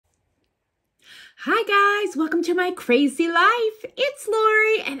Hi guys, welcome to my crazy life. It's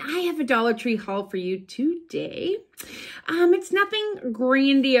Lori and I have a Dollar Tree haul for you today. It's nothing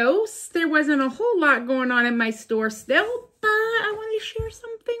grandiose. There wasn't a whole lot going on in my store still, but I want to share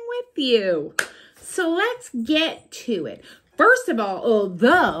something with you. So let's get to it. First of all,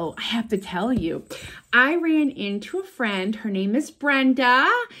 although I have to tell you, I ran into a friend. Her name is Brenda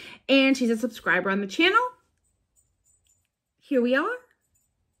and she's a subscriber on the channel. Here we are.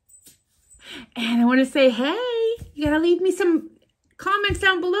 And I want to say, hey, you got to leave me some comments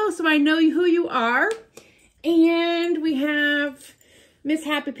down below so I know who you are. And we have Miss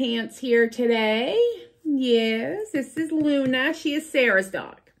Happy Pants here today. Yes, this is Luna. She is Sarah's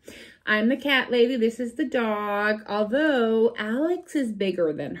dog. I'm the cat lady. This is the dog. Although Alex is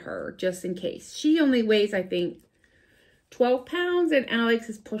bigger than her, just in case. She only weighs, I think, 12 pounds and Alex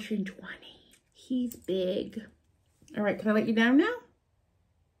is pushing 20. He's big. All right, can I let you down now?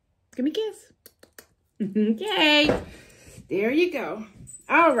 Give me a kiss. Okay, there you go.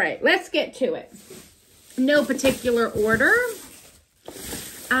 All right, let's get to it. No particular order.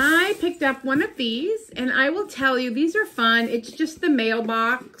 I picked up one of these, and I will tell you, these are fun. It's just the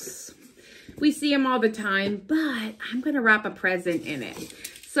mailbox. We see them all the time, but I'm going to wrap a present in it.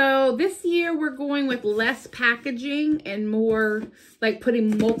 So this year, we're going with less packaging and more like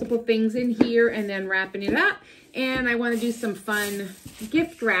putting multiple things in here and then wrapping it up. And I want to do some fun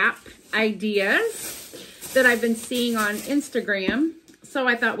gift wrap ideas that I've been seeing on Instagram. So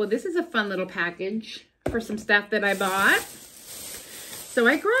I thought, well, this is a fun little package for some stuff that I bought. So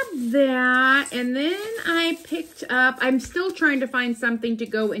I grabbed that, and then I picked up, I'm still trying to find something to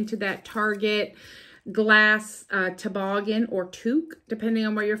go into that Target glass toboggan or toque, depending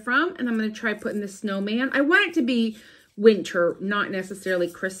on where you're from. And I'm going to try putting the snowman. I want it to be winter, not necessarily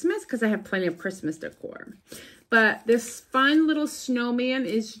Christmas, because I have plenty of Christmas decor. But this fun little snowman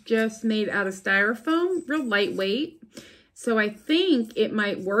is just made out of styrofoam, real lightweight. So I think it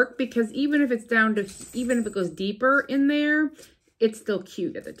might work because even if it's down to, even if it goes deeper in there, it's still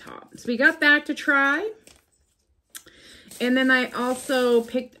cute at the top. So we got that to try. And then I also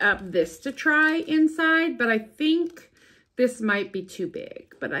picked up this to try inside, but I think this might be too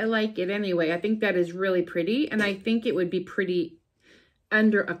big, but I like it anyway. I think that is really pretty, and I think it would be pretty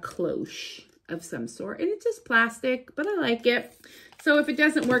under a cloche of some sort. And it's just plastic, but I like it. So if it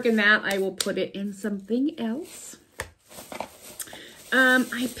doesn't work in that, I will put it in something else.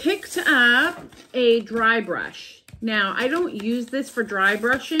 I picked up a dry brush. Now, I don't use this for dry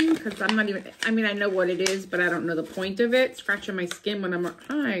brushing because I'm not even, I mean, I know what it is, but I don't know the point of it. Scratching my skin when I'm,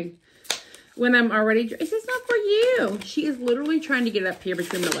 when I'm already, this is not for you. She is literally trying to get up here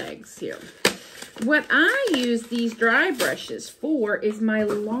between the legs here. What I use these dry brushes for is my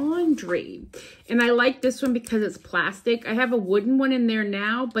laundry. And I like this one because it's plastic. I have a wooden one in there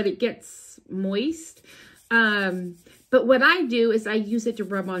now, but it gets moist. But what I do is I use it to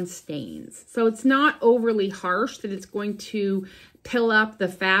rub on stains. So it's not overly harsh that it's going to pill up the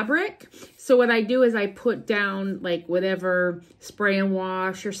fabric. So what I do is I put down like whatever spray and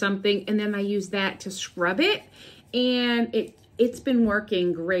wash or something, and then I use that to scrub it. And it's been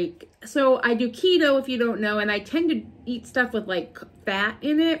working great. So I do keto, if you don't know, and I tend to eat stuff with like fat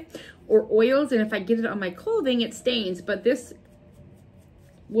in it or oils. And if I get it on my clothing, it stains. But this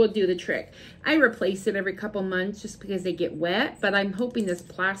will do the trick. I replace it every couple months just because they get wet, but I'm hoping this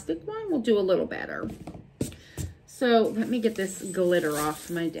plastic one will do a little better. So let me get this glitter off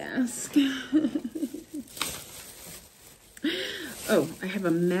my desk. Oh, I have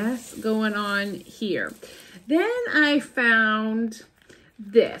a mess going on here. Then I found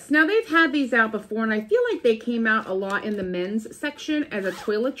this. Now they've had these out before, and I feel like they came out a lot in the men's section as a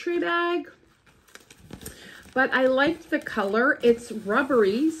toiletry bag. But I liked the color. It's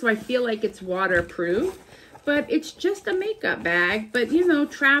rubbery, so I feel like it's waterproof. But it's just a makeup bag. But, you know,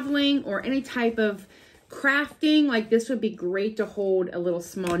 traveling or any type of crafting, like this would be great to hold a little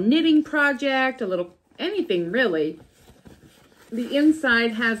small knitting project, a little anything really. The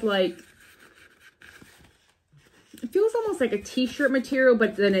inside has like, it feels almost like a t-shirt material,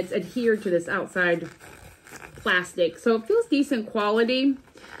 but then it's adhered to this outside plastic. So it feels decent quality.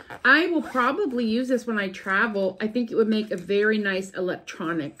 I will probably use this when I travel. I think it would make a very nice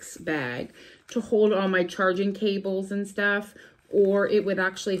electronics bag to hold all my charging cables and stuff. Or it would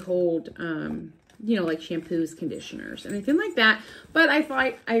actually hold, you know, like shampoos, conditioners, anything like that. But I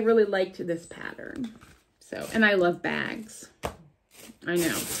thought I really liked this pattern. So, and I love bags. I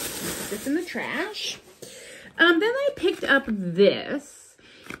know. Put this in the trash. Then I picked up this.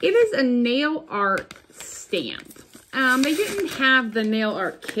 It is a nail art stamp. They didn't have the nail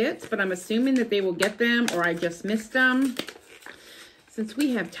art kits, but I'm assuming that they will get them or I just missed them. since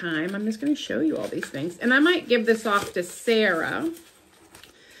we have time, I'm just going to show you all these things. And I might give this off to Sarah.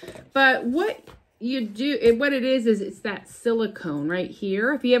 But what you do, what it is it's that silicone right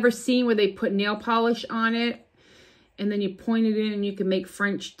here. Have you ever seen where they put nail polish on it and then you point it in and you can make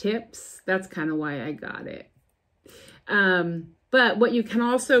French tips? That's kind of why I got it. But what you can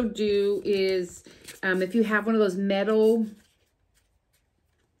also do is, if you have one of those metal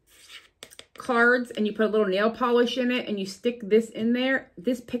cards and you put a little nail polish in it and you stick this in there,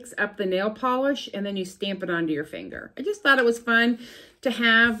 this picks up the nail polish and then you stamp it onto your finger. I just thought it was fun to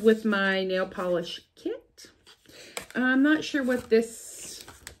have with my nail polish kit. I'm not sure what this,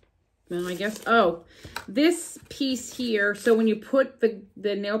 well, I guess, oh, this piece here. So when you put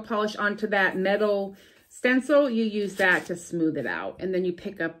the nail polish onto that metal stencil, you use that to smooth it out. And then you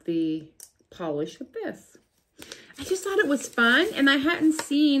pick up the polish with this. I just thought it was fun, and I hadn't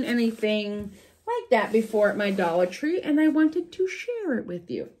seen anything like that before at my Dollar Tree, and I wanted to share it with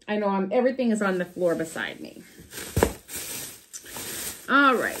you. I know everything is on the floor beside me.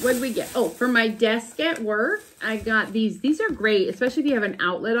 All right, what did we get? Oh, for my desk at work, I got these. These are great, especially if you have an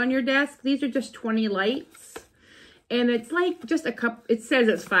outlet on your desk. These are just 20 lights, and it's like just a cup. It says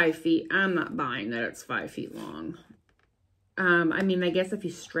it's 5 feet. I'm not buying that it's 5 feet long. I mean, I guess if you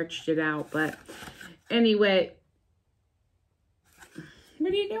stretched it out, but anyway.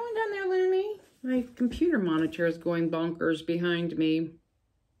 What are you doing down there, Looney? My computer monitor is going bonkers behind me.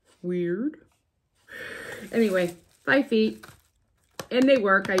 Weird. Anyway, 5 feet. And they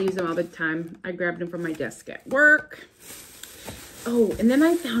work. I use them all the time. I grabbed them from my desk at work. Oh, and then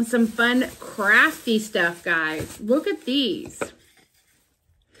I found some fun crafty stuff, guys. Look at these.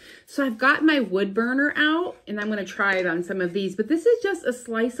 So I've got my wood burner out, and I'm going to try it on some of these. But this is just a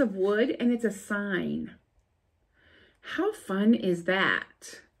slice of wood, and it's a sign. How fun is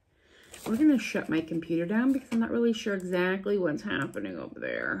that? We're going to shut my computer down because I'm not really sure exactly what's happening over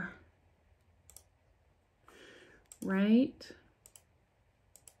there. Right?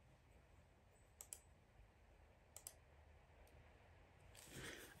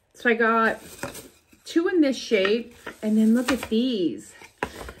 So I got 2 in this shape, and then look at these.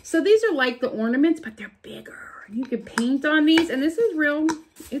 So these are like the ornaments, but they're bigger. You can paint on these, and this is real,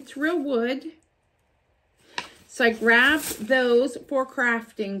 it's real wood. So I grabbed those for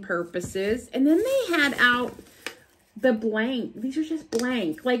crafting purposes. And then they had out the blank. These are just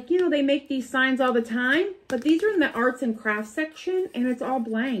blank. Like, you know, they make these signs all the time. But these are in the arts and crafts section. And it's all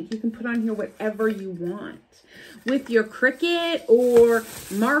blank. You can put on here whatever you want. With your Cricut or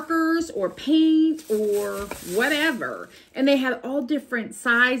markers or paint or whatever. And they had all different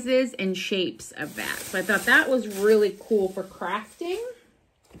sizes and shapes of that. So I thought that was really cool for crafting.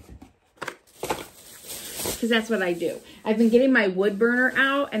 Because that's what I do. I've been getting my wood burner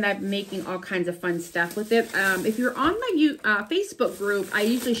out and I'm making all kinds of fun stuff with it. If you're on my Facebook group, I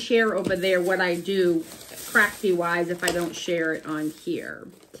usually share over there what I do crafty wise if I don't share it on here.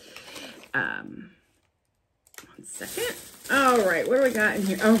 1 second. All right, what do we got in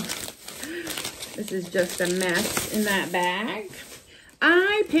here? Oh, this is just a mess in that bag.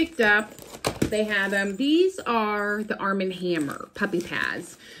 I picked up, they had them. These are the Arm & Hammer puppy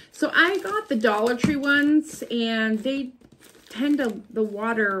pads. So I got the Dollar Tree ones, and they tend to, the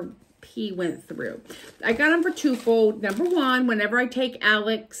water pee went through. I got them for twofold. Number one, whenever I take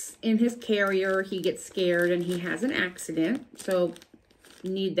Alex in his carrier, he gets scared and he has an accident. So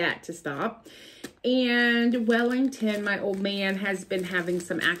need that to stop. And Wellington, my old man, has been having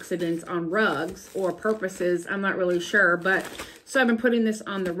some accidents on rugs or purposes. I'm not really sure, but so I've been putting this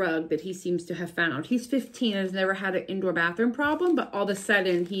on the rug that he seems to have found. He's 15 and has never had an indoor bathroom problem, but all of a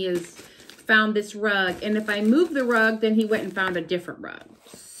sudden he has found this rug. And if I move the rug, then he went and found a different rug.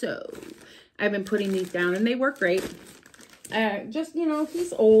 So I've been putting these down and they work great. Just, you know,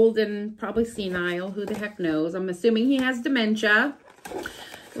 he's old and probably senile. Who the heck knows? I'm assuming he has dementia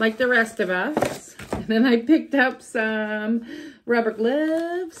like the rest of us. And then I picked up some rubber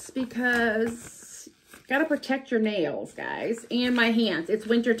gloves because got to protect your nails, guys, and my hands. It's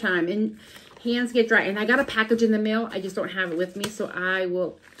winter time and hands get dry. And I got a package in the mail. I just don't have it with me, so I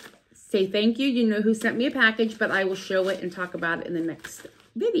will say thank you. You know who sent me a package, but I will show it and talk about it in the next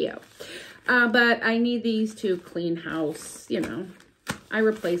video. But I need these to clean house, you know. I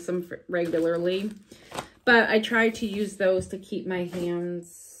replace them regularly. But I try to use those to keep my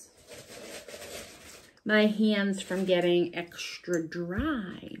hands from getting extra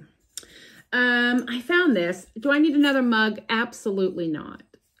dry. I found this. Do I need another mug? Absolutely not.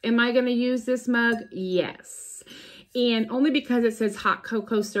 Am I going to use this mug? Yes. And only because it says hot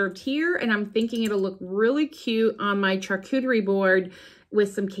cocoa served here, and I'm thinking it'll look really cute on my charcuterie board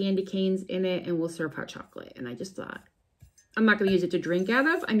with some candy canes in it, and we'll serve hot chocolate. And I just thought, I'm not going to use it to drink out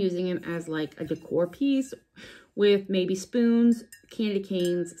of. I'm using it as like a decor piece with maybe spoons, candy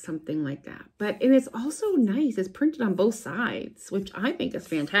canes, something like that. And it's also nice. It's printed on both sides, which I think is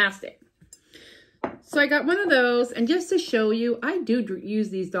fantastic. So I got one of those, and just to show you, I do use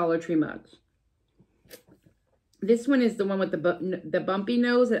these Dollar Tree mugs. This one is the one with the bumpy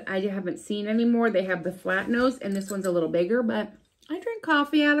nose that I haven't seen anymore. They have the flat nose, and this one's a little bigger, but I drink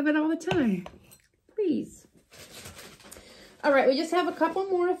coffee out of it all the time. Please. All right, we just have a couple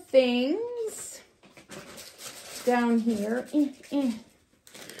more things down here.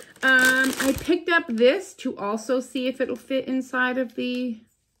 I picked up this to also see if it'll fit inside of the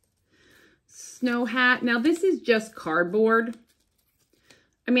snow hat. Now, this is just cardboard.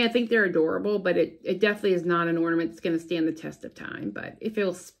 I mean, I think they're adorable, but it definitely is not an ornament that's going to stand the test of time. But if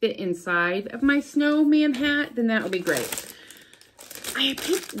it'll fit inside of my snowman hat, then that would be great. I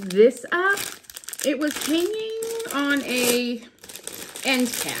picked this up. It was hanging on a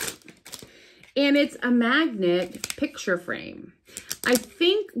end cap. And it's a magnet picture frame. I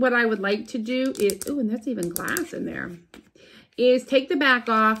think what I would like to do is, oh, and that's even glass in there, is take the back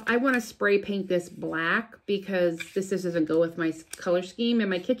off. I want to spray paint this black because this doesn't go with my color scheme in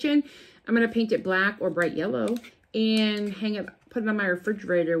my kitchen. I'm going to paint it black or bright yellow and hang it, put it on my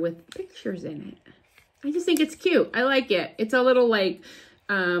refrigerator with pictures in it. I just think it's cute. I like it. It's a little like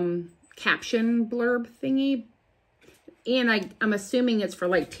caption blurb thingy. And I'm assuming it's for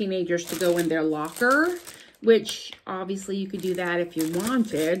like teenagers to go in their locker, which obviously you could do that if you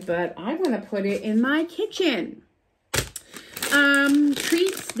wanted, but I want to put it in my kitchen.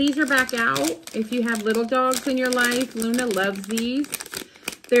 Treats, these are back out. If you have little dogs in your life, Luna loves these.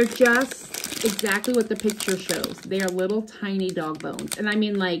 They're just exactly what the picture shows. They are little tiny dog bones. And I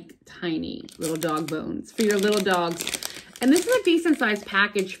mean like tiny little dog bones for your little dogs. And this is a decent sized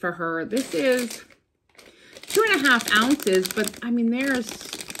package for her. This is 2.5 ounces, but I mean, there's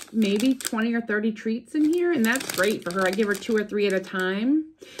maybe 20 or 30 treats in here, and that's great for her. I give her 2 or 3 at a time.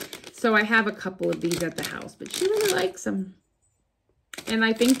 So I have a couple of these at the house, but she really likes them. And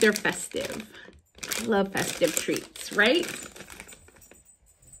I think they're festive. I love festive treats, right?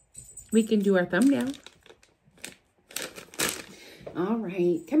 We can do our thumbnail. All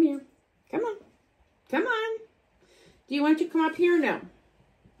right, come here. Come on. Come on. Do you want to come up here or no?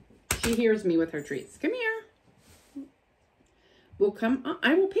 She hears me with her treats. Come here. We'll come up.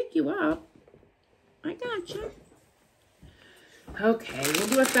 I will pick you up. I gotcha. Okay, we'll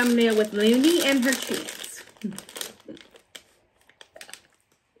do a thumbnail with Looney and her treats.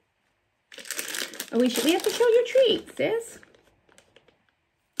 Oh, we have to show your treats, sis.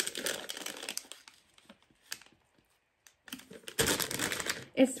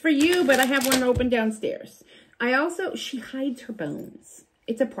 It's for you, but I have one open downstairs. She hides her bones.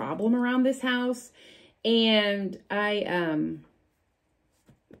 It's a problem around this house. And I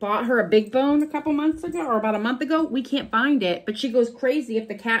bought her a big bone a couple months ago, or about a month ago. We can't find it, but she goes crazy if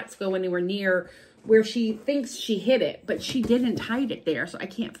the cats go anywhere near where she thinks she hid it, but she didn't hide it there, so I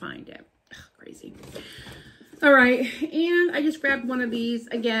can't find it. Ugh, crazy. All right, and I just grabbed one of these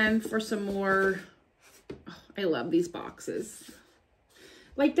again for some more. Oh, I love these boxes.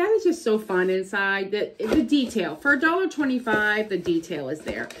 Like, that is just so fun inside. The detail. For $1.25, the detail is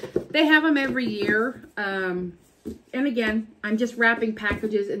there. They have them every year. And again, I'm just wrapping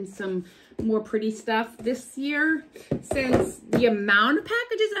packages in some more pretty stuff this year. Since the amount of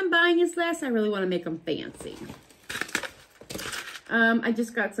packages I'm buying is less, I really want to make them fancy. I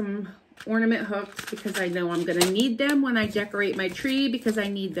just got some ornament hooks because I know I'm going to need them when I decorate my tree because I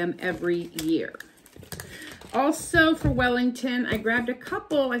need them every year. Also, for Wellington, I grabbed a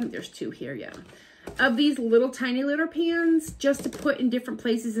couple, I think there's 2 here, yeah, of these little tiny litter pans just to put in different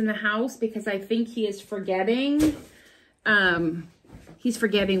places in the house because I think he is forgetting. He's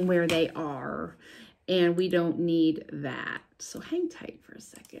forgetting where they are, and we don't need that. So hang tight for a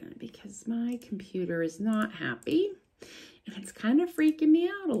second because my computer is not happy, and it's kind of freaking me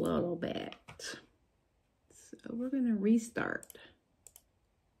out a little bit. So we're going to restart.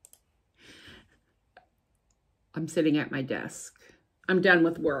 I'm sitting at my desk. I'm done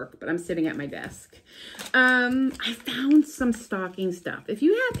with work, but I'm sitting at my desk. I found some stocking stuff. If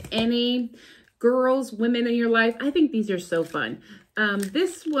you have any girls, women in your life, I think these are so fun.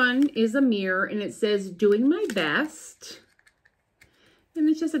 This one is a mirror, and it says, "Doing my best." And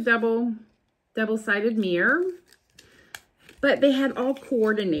it's just a double-sided mirror. But they had all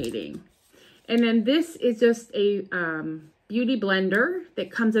coordinating. And then this is just a beauty blender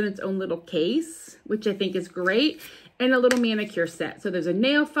that comes in its own little case, which I think is great, and a little manicure set. So there's a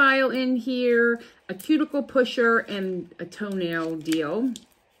nail file in here, a cuticle pusher, and a toenail deal.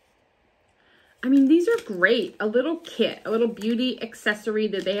 I mean, these are great. A little kit, a little beauty accessory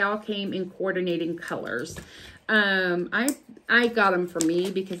that they all came in coordinating colors. I got them for me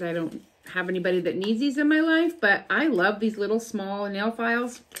because I don't have anybody that needs these in my life, but I love these little small nail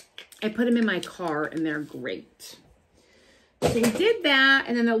files. I put them in my car and they're great. So we did that.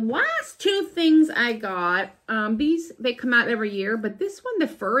 And then the last two things I got, these, they come out every year, but this one, the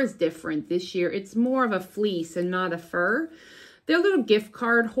fur is different this year. It's more of a fleece and not a fur. They're little gift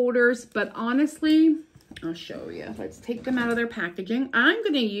card holders, but honestly, I'll show you. Let's take them out of their packaging. I'm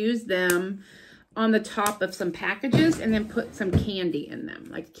going to use them on the top of some packages and then put some candy in them,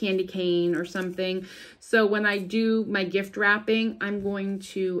 like candy cane or something. So when I do my gift wrapping, I'm going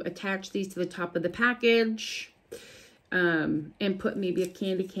to attach these to the top of the package and put maybe a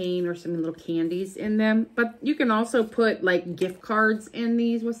candy cane or some little candies in them. But you can also put like gift cards in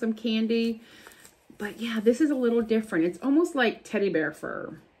these with some candy. But yeah, this is a little different. It's almost like teddy bear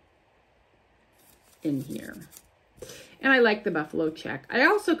fur in here. And I like the buffalo check. I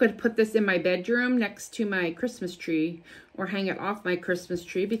also could put this in my bedroom next to my Christmas tree or hang it off my Christmas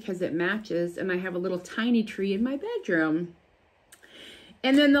tree because it matches. And I have a little tiny tree in my bedroom.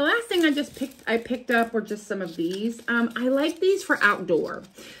 And then the last thing I picked up were just some of these. I like these for outdoor.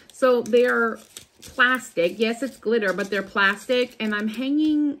 So they're plastic. Yes, it's glitter, but they're plastic. And I'm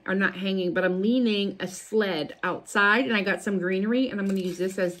hanging, or not hanging, but I'm leaning a sled outside. And I got some greenery and I'm going to use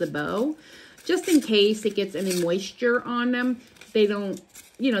this as the bow. Just in case it gets any moisture on them. They don't,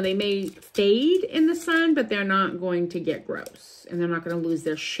 you know, they may fade in the sun, but they're not going to get gross. And they're not going to lose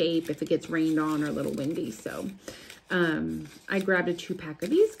their shape if it gets rained on or a little windy. So I grabbed a 2-pack of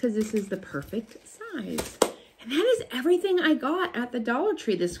these because this is the perfect size. And that is everything I got at the Dollar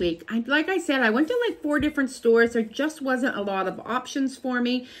Tree this week. Like I said, I went to like 4 different stores. There just wasn't a lot of options for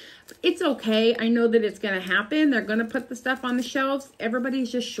me. It's okay. I know that it's going to happen. They're going to put the stuff on the shelves.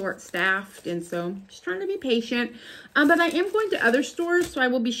 Everybody's just short-staffed, and so just trying to be patient. But I am going to other stores, so I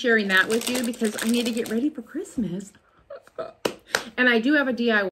will be sharing that with you because I need to get ready for Christmas. And I do have a DIY